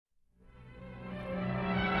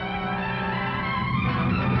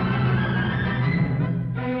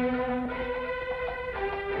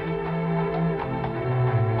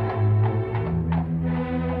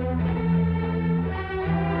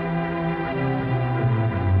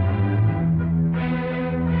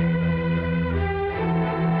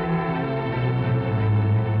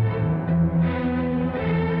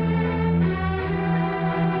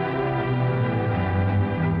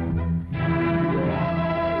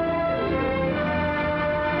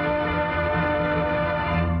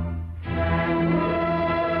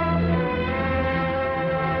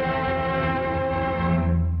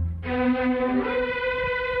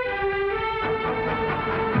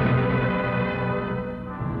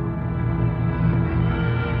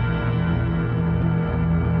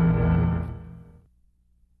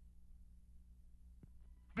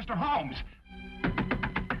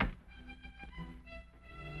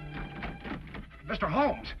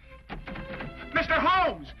Mr.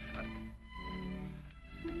 Holmes!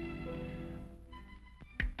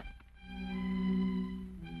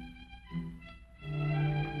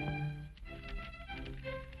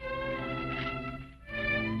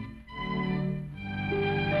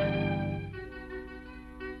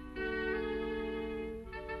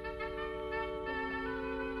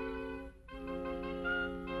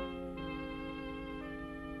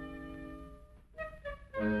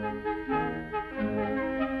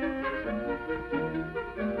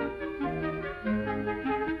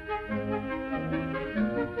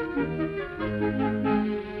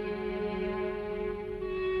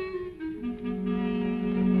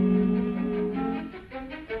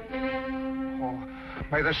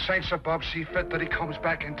 May the saints above see fit that he comes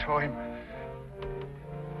back in time.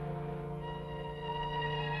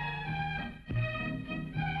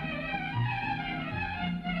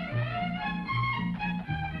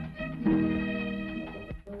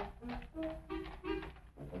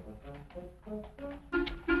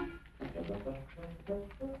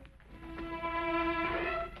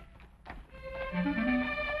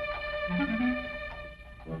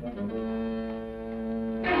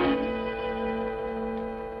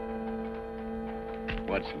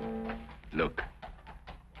 Watson, look.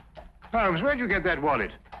 Holmes, where'd you get that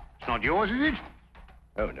wallet? It's not yours, is it?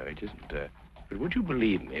 Oh, no, it isn't. But would you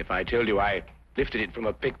believe me if I told you I lifted it from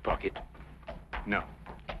a pickpocket? No.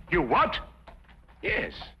 You what?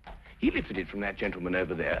 Yes. He lifted it from that gentleman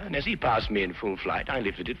over there, and as he passed me in full flight, I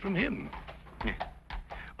lifted it from him. Yeah.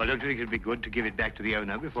 Well, don't you think it'd be good to give it back to the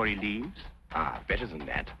owner before he leaves? Ah, better than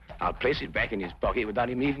that. I'll place it back in his pocket without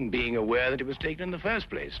him even being aware that it was taken in the first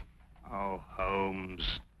place. Oh,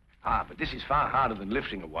 Holmes. Ah, but this is far harder than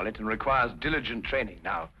lifting a wallet and requires diligent training.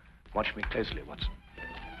 Now, watch me closely, Watson.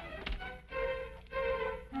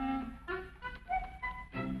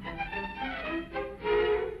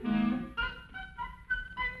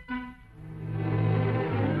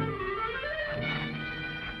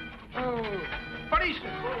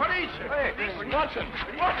 Hey, Watson!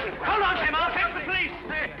 Watson! Hold on, Tim! I'll take the police!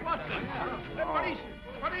 Hey, Watson! Police!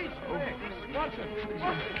 Police! Hey, Watson!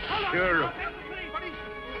 Sure.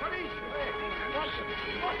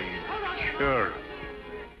 Sure.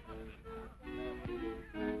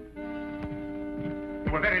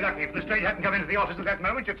 You were very lucky. If Lestrade hadn't come into the office at that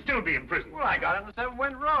moment, you'd still be in prison. Well, I got it and something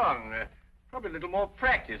went wrong. Probably a little more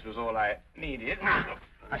practice was all I needed.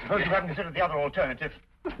 I suppose you haven't considered the other alternative.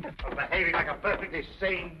 Behaving like a perfectly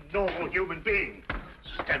sane, normal human being.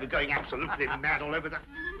 Instead of going absolutely mad all over the...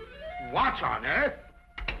 What on earth?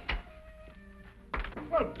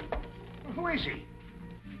 Well, who is he?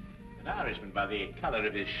 An Irishman by the color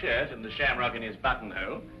of his shirt and the shamrock in his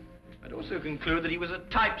buttonhole. I'd also conclude that he was a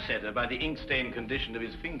typesetter by the ink-stained condition of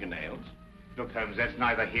his fingernails. Look, Holmes, that's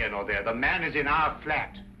neither here nor there. The man is in our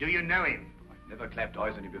flat. Do you know him? I've never clapped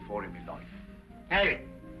eyes on him before in my life. Hey!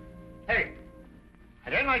 Hey! I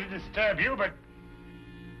don't like to disturb you, but...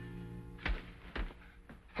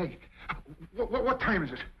 Hey, what time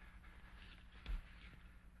is it?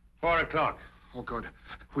 4 o'clock. Oh, good.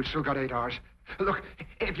 We've still got 8 hours. Look,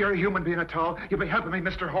 if you're a human being at all, you'll be helping me,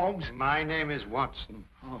 Mr. Holmes. My name is Watson.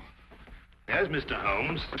 Oh. There's Mr.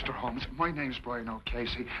 Holmes. Mr. Holmes, my name's Brian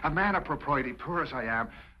O'Casey, a man of propriety, poor as I am.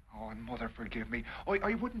 Oh, and Mother, forgive me.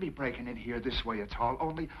 I wouldn't be breaking in here this way at all,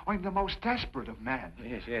 only I'm the most desperate of men.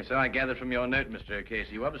 Yes, so I gathered from your note, Mr.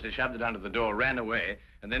 O'Casey. You obviously shoved it under the door, ran away,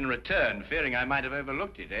 and then returned, fearing I might have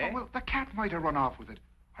overlooked it, eh? Oh, well, the cat might have run off with it.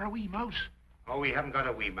 Or a wee mouse. Oh, we haven't got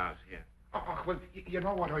a wee mouse here. Oh, well, you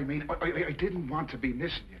know what I mean. I didn't want to be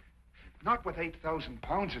missing you. Not with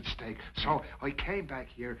 £8,000 at stake. So I came back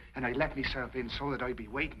here and I let myself in so that I'd be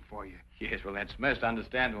waiting for you. Yes, well, that's most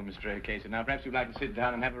understandable, Mr. O'Casey. Now, perhaps you'd like to sit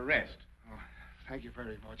down and have a rest. Oh, thank you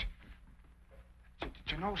very much. Did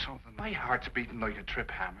you know something? My heart's beating like a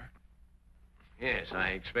trip hammer. Yes, I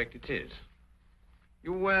expect it is.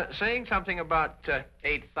 You were saying something about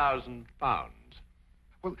 £8,000.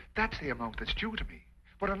 Well, that's the amount that's due to me.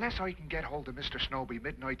 But unless I can get hold of Mr. Snow by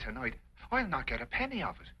midnight tonight, I'll not get a penny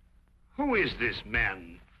of it. Who is this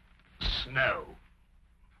man, Snow?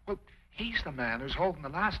 Well, he's the man who's holding the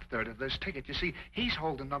last third of this ticket. You see, he's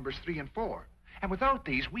holding numbers 3 and 4. And without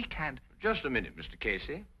these, we can't... Just a minute, Mr.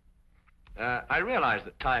 Casey. I realize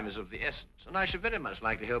that time is of the essence, and I should very much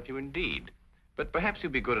like to help you indeed. But perhaps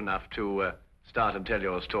you'll be good enough to start and tell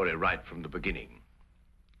your story right from the beginning.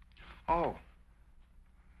 Oh.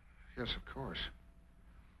 Yes, of course.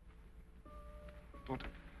 But...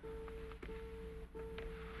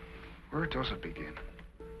 where does it begin?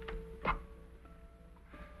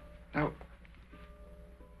 Now,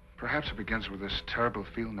 perhaps it begins with this terrible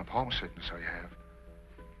feeling of homesickness I have.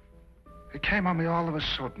 It came on me all of a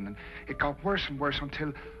sudden, and it got worse and worse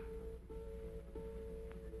until...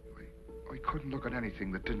 I couldn't look at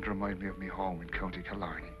anything that didn't remind me of me home in County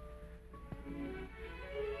Killarney.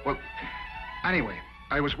 Well, anyway,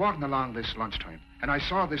 I was walking along this lunchtime, and I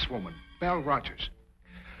saw this woman, Belle Rogers.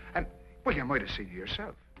 And, well, you might have seen her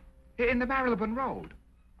yourself. In the Marylebone Road.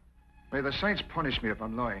 May the saints punish me if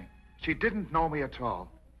I'm lying. She didn't know me at all,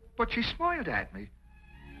 but she smiled at me.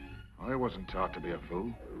 I wasn't taught to be a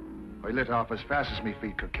fool. I lit off as fast as my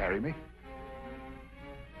feet could carry me.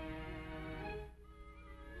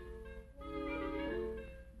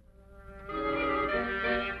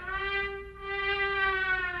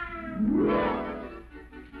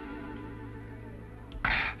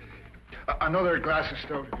 Another glass of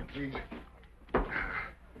stout, if you please.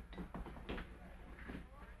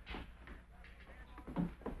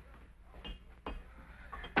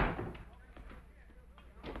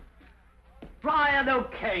 Brian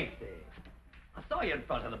O'Casey. I saw you in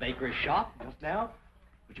front of the bakery shop just now,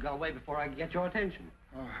 but you got away before I could get your attention.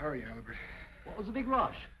 Oh, hurry, Albert. What was the big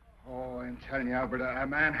rush? Oh, I'm telling you, Albert, a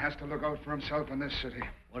man has to look out for himself in this city.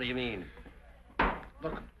 What do you mean?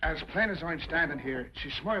 Look, as plain as I'm standing here, she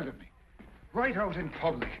smiled at me. Right out in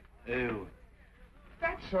public. Who?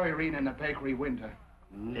 That's Irene in the bakery window.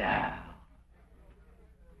 No.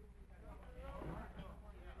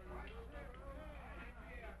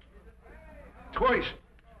 Twice.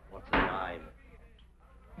 What's the name?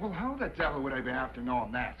 Well, how the devil would I be after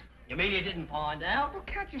knowing that? You mean you didn't find out? Well,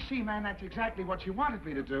 can't you see, man, that's exactly what you wanted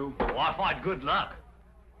me to do. Oh, I find good luck.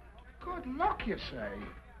 Good luck, you say?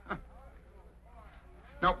 Huh.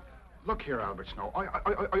 Now, look here, Albert Snow.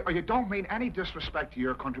 I don't mean any disrespect to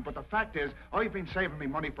your country, but the fact is, I've been saving me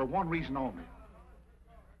money for one reason only.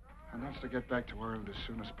 And that's to get back to Ireland as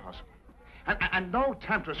soon as possible. And no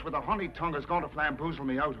temptress with a honey tongue is going to flamboozle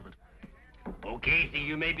me out of it. Okay, so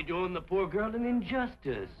you may be doing the poor girl an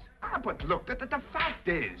injustice. Ah, but look, the fact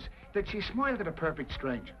is that she smiled at a perfect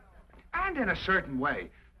stranger. And in a certain way.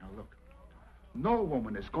 Now, look, no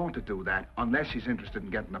woman is going to do that unless she's interested in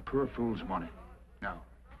getting a poor fool's money. Now,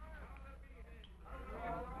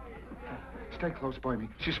 stay close by me.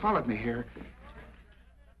 She's followed me here.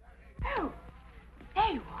 Oh,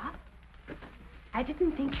 there you are. I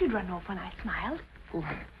didn't think you'd run off when I smiled. What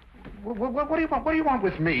do you want? What do you want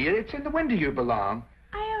with me? It's in the window you belong.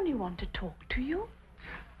 I only want to talk to you.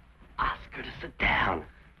 Ask her to sit down.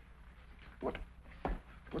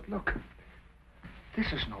 But look,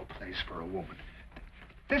 this is no place for a woman.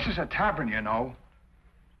 This is a tavern, you know.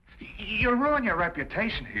 You'll ruin your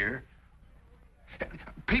reputation here.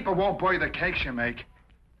 People won't buy the cakes you make.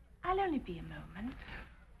 I'll only be a moment.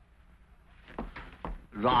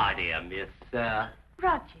 Right here, Miss,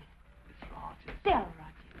 Rogers. Miss Rogers. Del Rogers.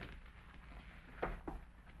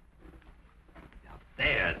 Now,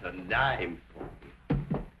 there's a name for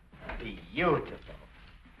you. Beautiful.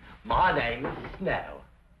 My name is Snow.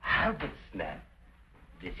 Albert Snow.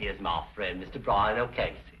 This here's my friend, Mr. Brian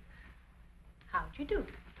O'Casey. How'd you do?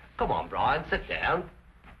 Come on, Brian, sit down.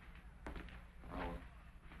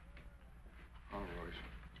 All right.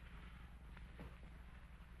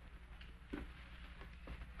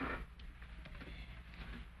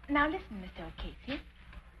 Now listen, Mr. O'Casey.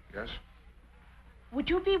 Yes? Would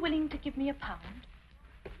you be willing to give me £1?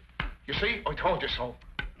 You see, I told you so.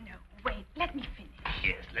 No, wait, let me finish.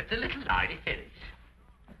 Yes, let the little lady finish.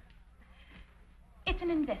 It's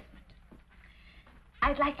an investment.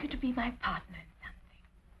 I'd like you to be my partner in something.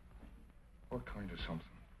 What kind of something?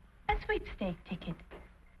 A sweepstake ticket.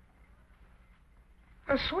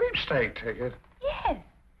 A sweepstake ticket? Yes.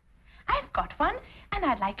 I've got one, and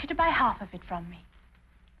I'd like you to buy half of it from me.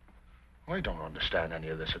 I don't understand any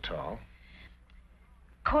of this at all.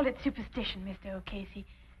 Call it superstition, Mr. O'Casey.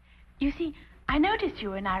 You see, I noticed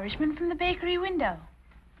you were an Irishman from the bakery window.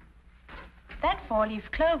 That four-leaf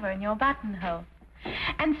clover in your buttonhole.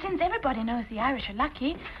 And since everybody knows the Irish are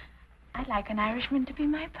lucky, I'd like an Irishman to be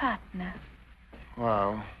my partner.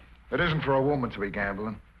 Well, it isn't for a woman to be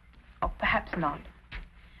gambling. Oh, perhaps not.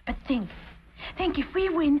 But think if we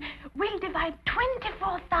win, we'll divide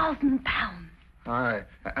 £24,000. Aye,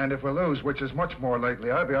 and if we lose, which is much more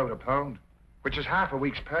likely, I'll be out £1, which is half a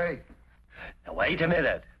week's pay. Now, wait a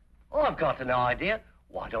minute. I've got an idea.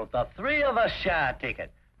 Why don't the three of us share a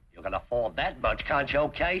ticket? You can afford that much, can't you,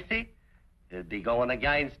 O'Casey? It'd be going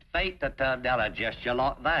against fate to turn down a gesture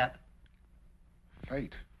like that.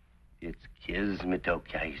 Fate? It's kismet,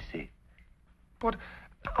 O'Casey. But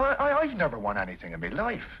I've never won anything in my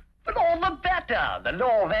life. But all the better. The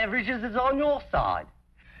law of averages is on your side.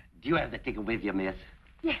 Do you have the ticket with you, miss?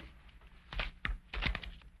 Yes.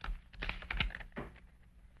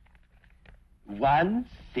 Once,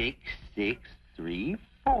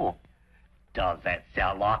 6634. Does that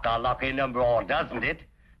sound like a lucky number, or doesn't it?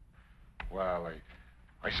 Well,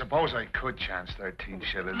 I suppose I could chance 13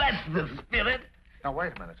 shillings. That's the spirit. Now,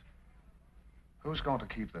 wait a minute. Who's going to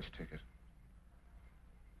keep this ticket?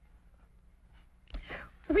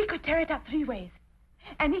 We could tear it up 3 ways,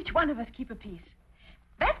 and each one of us keep a piece.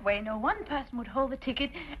 That way, no one person would hold the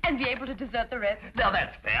ticket and be able to desert the rest. Now,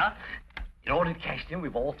 that's fair. In order to cash it in,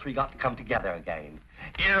 we've all three got to come together again.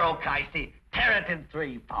 Here, Casey, tear it in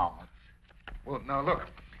 3 parts. Well, now, look.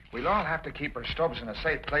 We'll all have to keep our stubs in a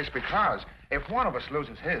safe place because if one of us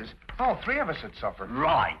loses his, all 3 of us would suffer.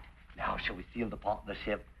 Right. Now, shall we seal the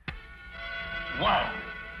partnership? 1,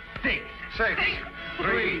 6, 6,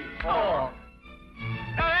 3, 4.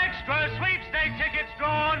 Extra sweepstake tickets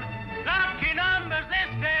drawn. Lucky numbers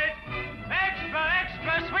listed.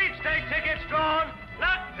 Extra sweepstake tickets drawn.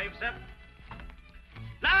 Paper, sir.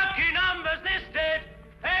 Lucky numbers listed.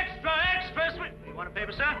 Extra sweep. You want a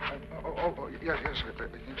paper, sir? Yes, I think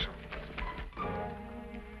so.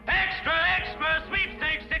 Extra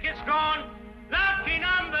sweepstakes tickets drawn. Lucky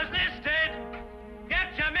numbers listed.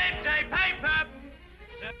 Get your midday paper.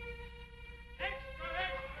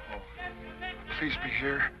 Please be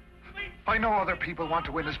here. I know other people want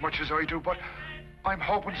to win as much as I do, but I'm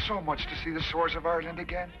hoping so much to see the Swords of Ireland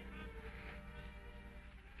again.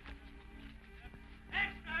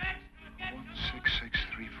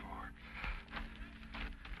 16634.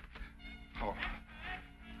 Oh.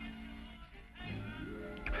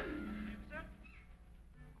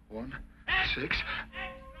 One, 6, 4.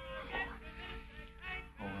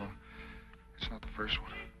 Oh, well, it's not the first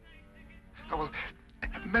one. Oh, well,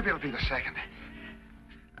 maybe it'll be the second.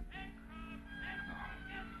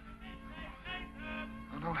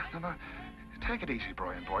 No. Take it easy,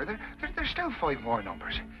 Brian boy. There's still 5 more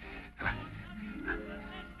numbers.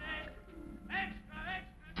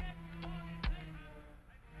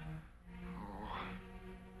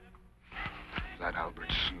 That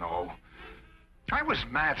Albert Snow. I was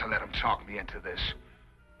mad to let him talk me into this.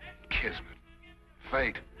 Kismet.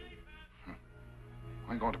 Fate.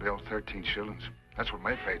 I'm going to be owed 13 shillings. That's what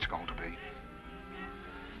my fate's going to be.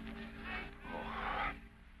 Oh.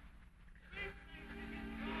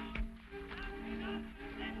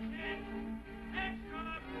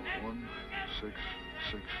 One, 6,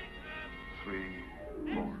 6, 3,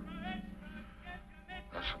 4.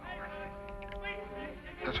 That's a number.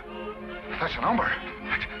 That's a number.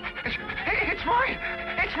 It's mine.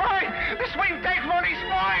 It's mine. The sweepstake money's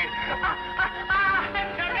mine.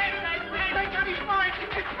 It's mine.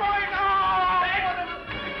 It's mine. Oh!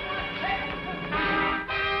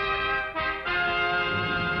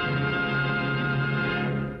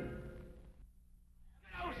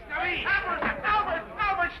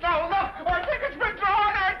 Albert Snow, look! Our ticket's been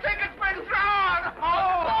drawn! Oh!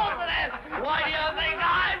 Why do you think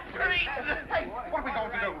I'm treated? Hey, what are we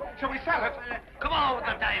going to do? Shall we sell it? Come on with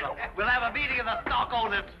the table. We'll have a meeting of the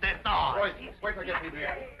stockholders this hour. Wait till I get me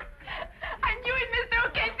here. I knew it, Mr.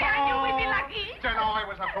 O'Casey. I knew we'd be lucky. Don't know I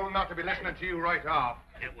was a fool not to be listening to you right off.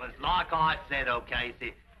 It was like I said,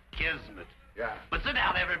 O'Casey. Kismet. Yeah. But sit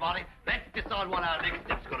down, everybody. Let's decide what our next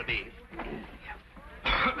step's going to be.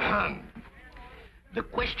 The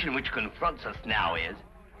question which confronts us now is,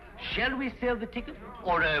 shall we sell the ticket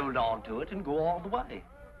or hold on to it and go all the way?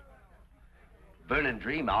 Vernon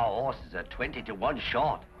Dream, our horses are 20 to 1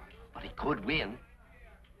 short, but he could win.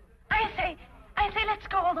 I say let's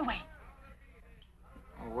go all the way.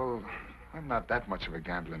 Oh, well, I'm not that much of a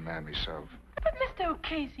gambling man myself. But, Mr.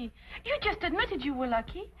 O'Casey, you just admitted you were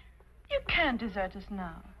lucky. You can't desert us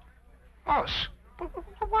now. Us?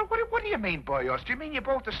 What do you mean by us? Do you mean you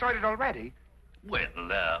both decided already? Well,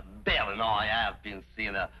 Belle and I have been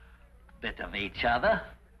seeing a bit of each other.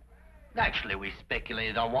 Actually, we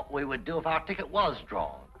speculated on what we would do if our ticket was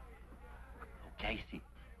drawn. Oh, Casey,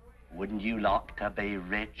 wouldn't you like to be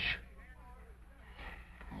rich?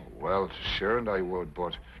 Oh, well, sure, and I would,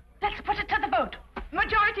 but... Let's put it to the vote.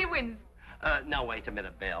 Majority wins. Now, wait a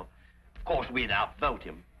minute, Belle. Of course, we'd outvote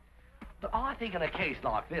him. But I think in a case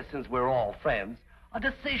like this, since we're all friends, a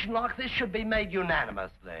decision like this should be made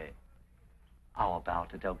unanimously. How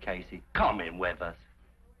about it, Casey? Come in with us.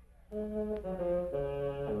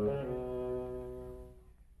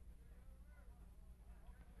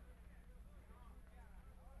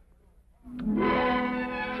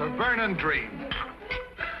 So Vernon Dream.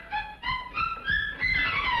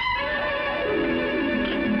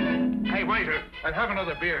 Hey, waiter, I'll have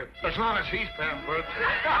another beer, as long as he's paying for it.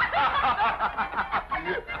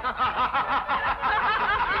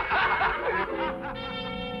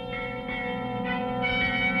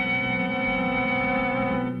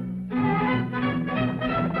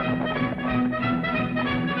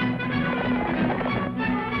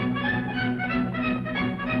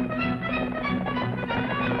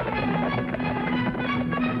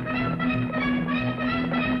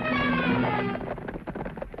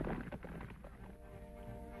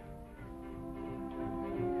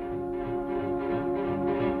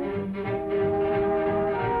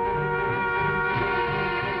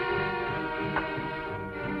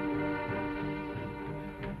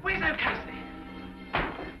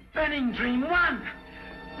 Burning Dream 1!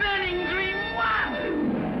 Burning Dream 1!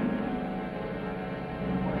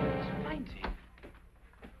 It's fainting.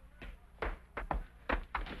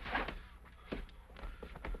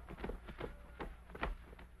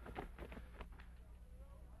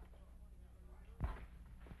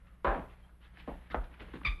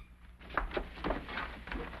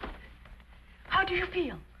 How do you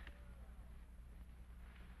feel?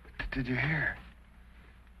 Did you hear?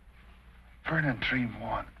 Burning Dream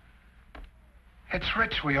 1. It's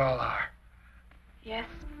rich we all are. Yes.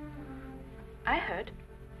 I heard.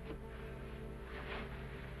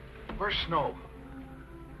 Where's Snow?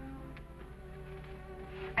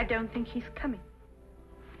 I don't think he's coming.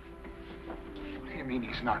 What do you mean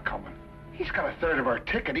he's not coming? He's got a third of our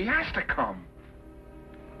ticket. He has to come.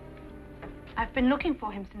 I've been looking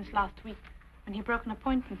for him since last week, when he broke an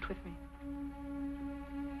appointment with me.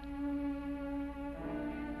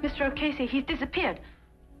 Mr. O'Casey, he's disappeared.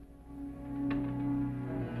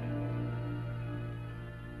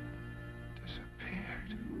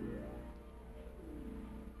 Disappeared?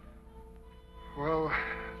 Well,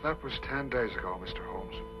 that was 10 days ago, Mr.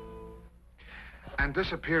 Holmes. And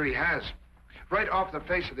disappear he has. Right off the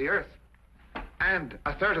face of the earth. And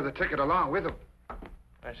a third of the ticket along with him.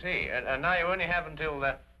 I see. And now you only have until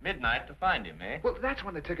midnight to find him, eh? Well, that's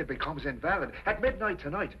when the ticket becomes invalid. At midnight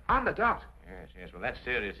tonight, on the dot. Yes, yes. Well, that's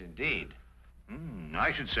serious indeed.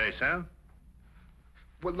 I should say so.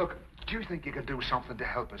 Well, look, do you think you can do something to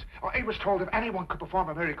help us? I was told if anyone could perform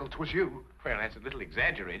a miracle, 'twas you. Well, that's a little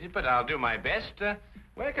exaggerated, but I'll do my best.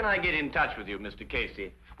 Where can I get in touch with you, Mr.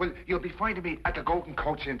 Casey? Well, you'll be finding me at the Golden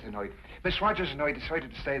Coach Inn tonight. Miss Rogers and I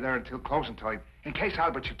decided to stay there until closing time, in case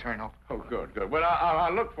Albert should turn up. Oh, good, good. Well,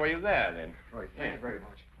 I'll look for you there, then. Right, thank you very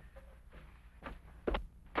much.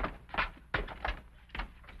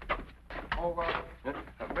 Oh,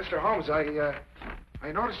 Mr. Holmes,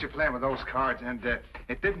 I noticed you playing with those cards, and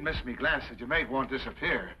it didn't miss me glance that you made one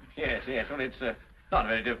disappear. Yes, yes. Well, it's not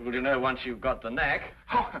very difficult to know once you've got the knack.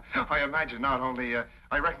 Oh, I imagine not. Only,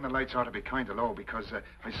 I reckon the lights ought to be kind of low, because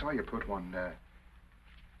I saw you put one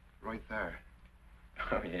right there.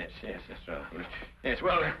 Oh, yes, yes, that's right. Yes,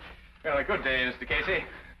 well, a good day, Mr. Casey.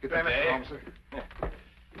 Good day, Mr. Holmes, sir.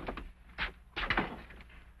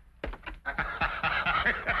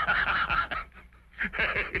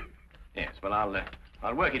 Yes, well,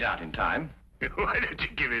 I'll work it out in time. Why don't you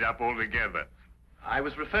give it up altogether? I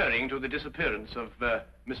was referring to the disappearance of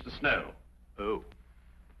Mr. Snow. Oh.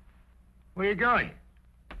 Where are you going?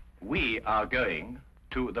 We are going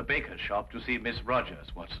to the baker's shop to see Miss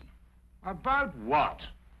Rogers, Watson. About what?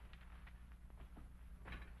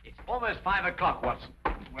 It's almost 5 o'clock, Watson.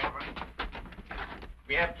 Well,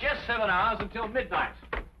 We have just 7 hours until midnight.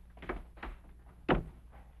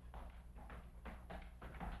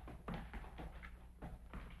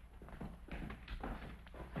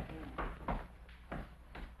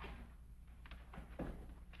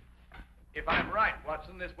 If I'm right,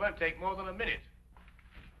 Watson, this won't take more than a minute.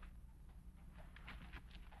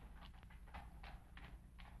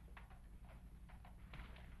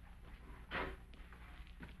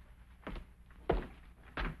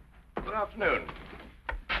 Good afternoon.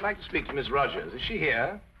 I'd like to speak to Miss Rogers. Is she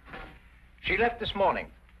here? She left this morning.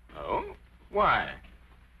 Oh? Why?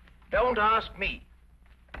 Don't ask me.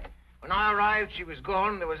 When I arrived, she was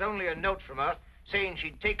gone. There was only a note from her saying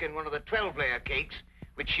she'd taken one of the 12-layer cakes,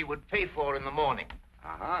 which she would pay for in the morning.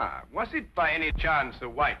 Aha. Was it by any chance a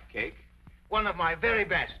white cake? One of my very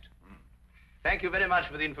best. Thank you very much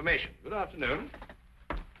for the information. Good afternoon.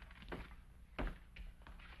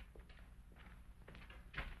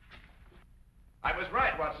 I was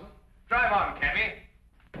right, Watson. Drive on, cabby.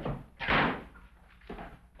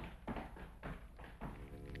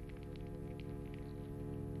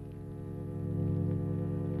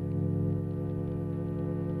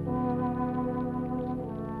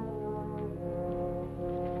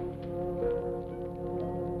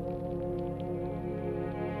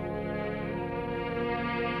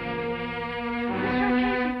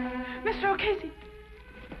 Mr. O'Casey.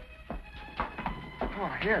 Oh,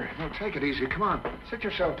 here. No, take it easy. Come on. Sit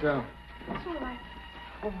yourself down. It's all right.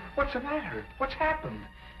 Oh, what's the matter? What's happened?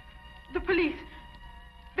 The police.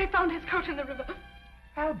 They found his coat in the river.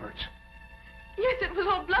 Albert's. Yes, it was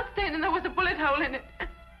all bloodstained and there was a bullet hole in it.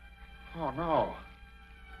 Oh, no.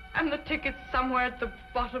 And the ticket's somewhere at the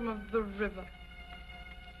bottom of the river.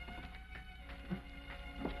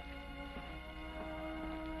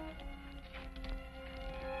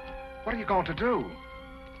 What are you going to do?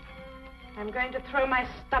 I'm going to throw my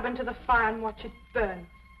stub into the fire and watch it burn.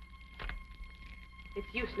 It's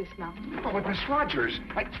useless now. Oh, but Miss Rogers,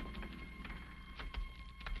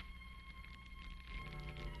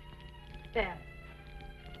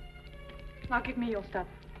 Now give me your stuff.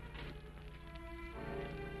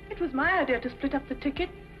 It was my idea to split up the ticket.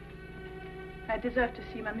 I deserve to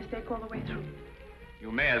see my mistake all the way through.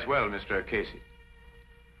 You may as well, Mr. O'Casey.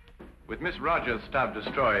 With Miss Rogers' stub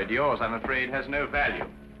destroyed, yours, I'm afraid, has no value.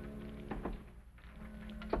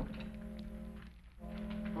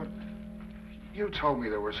 But you told me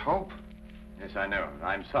there was hope. Yes, I know.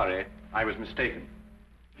 I'm sorry. I was mistaken.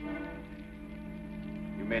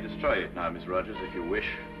 You may destroy it now, Miss Rogers, if you wish.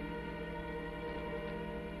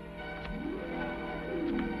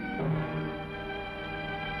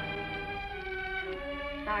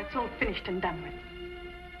 Now it's all finished and done with.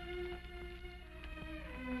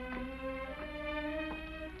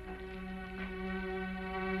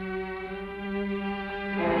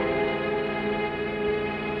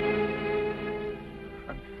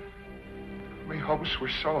 My hopes were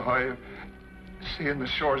so high of seeing the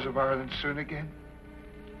shores of Ireland soon again.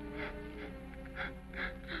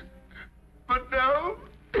 But now...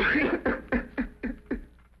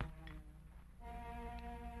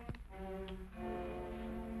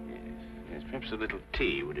 Yes, perhaps a little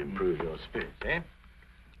tea would improve your spirits, eh?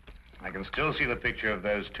 I can still see the picture of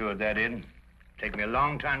those two at that inn. Take me a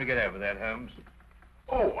long time to get over that, Holmes.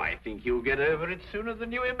 Oh, I think you'll get over it sooner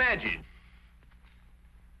than you imagine.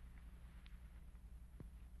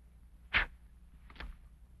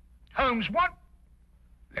 Holmes, what?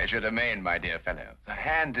 Leisure domain, my dear fellow. The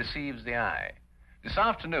hand deceives the eye. This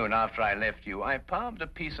afternoon, after I left you, I palmed a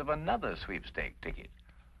piece of another sweepstake ticket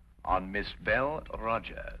on Miss Belle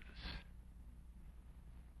Rogers.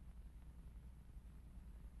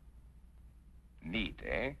 Neat,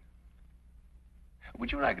 eh?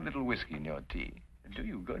 Would you like a little whiskey in your tea? It'll do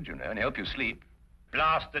you good, you know, and help you sleep.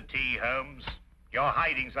 Blast the tea, Holmes. You're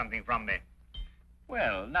hiding something from me.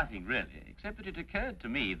 Well, nothing really, except that it occurred to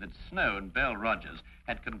me that Snow and Belle Rogers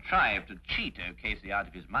had contrived to cheat O'Casey out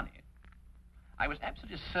of his money. I was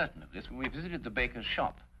absolutely certain of this when we visited the baker's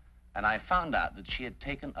shop, and I found out that she had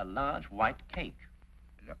taken a large white cake.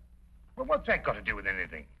 Well, what's that got to do with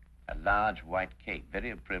anything? A large white cake,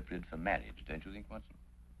 very appropriate for marriage, don't you think, Watson?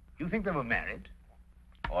 You think they were married?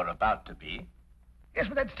 Or about to be. Yes,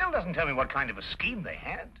 but that still doesn't tell me what kind of a scheme they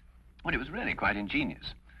had. Well, it was really quite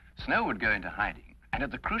ingenious. Snow would go into hiding, and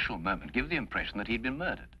at the crucial moment give the impression that he'd been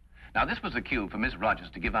murdered. Now, this was a cue for Miss Rogers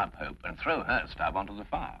to give up hope and throw her stub onto the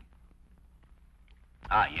fire.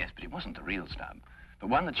 Ah, yes, but it wasn't the real stub, but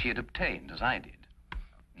one that she had obtained, as I did.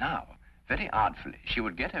 Now, very artfully, she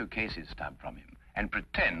would get O'Casey's stub from him and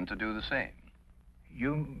pretend to do the same.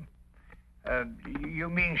 You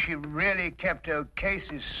mean she really kept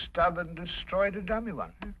O'Casey's stub and destroyed a dummy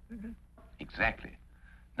one? Exactly.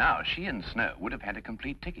 Now, she and Snow would have had a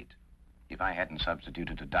complete ticket if I hadn't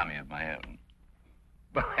substituted a dummy of my own.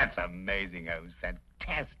 Well, that's amazing, Holmes.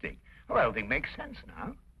 Fantastic. Well, the whole thing makes sense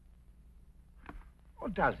now. Or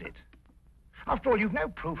does it? After all, you've no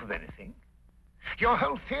proof of anything. Your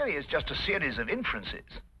whole theory is just a series of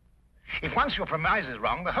inferences. If once your premise is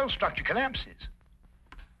wrong, the whole structure collapses.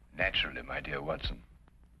 Naturally, my dear Watson.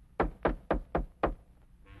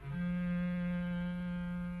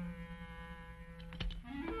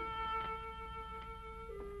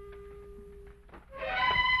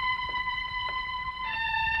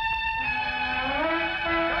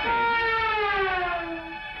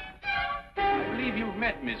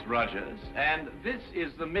 Miss Rogers, and this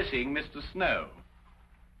is the missing Mr. Snow.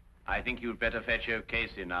 I think you'd better fetch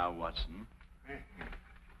O'Casey now, Watson.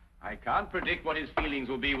 I can't predict what his feelings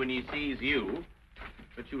will be when he sees you,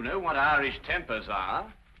 but you know what Irish tempers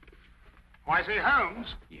are. Why, say,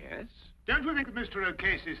 Holmes? Yes? Don't you think that Mr.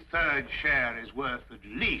 O'Casey's third share is worth at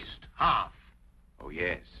least half? Oh,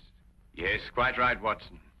 yes. Yes, quite right,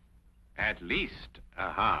 Watson. At least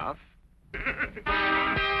a half.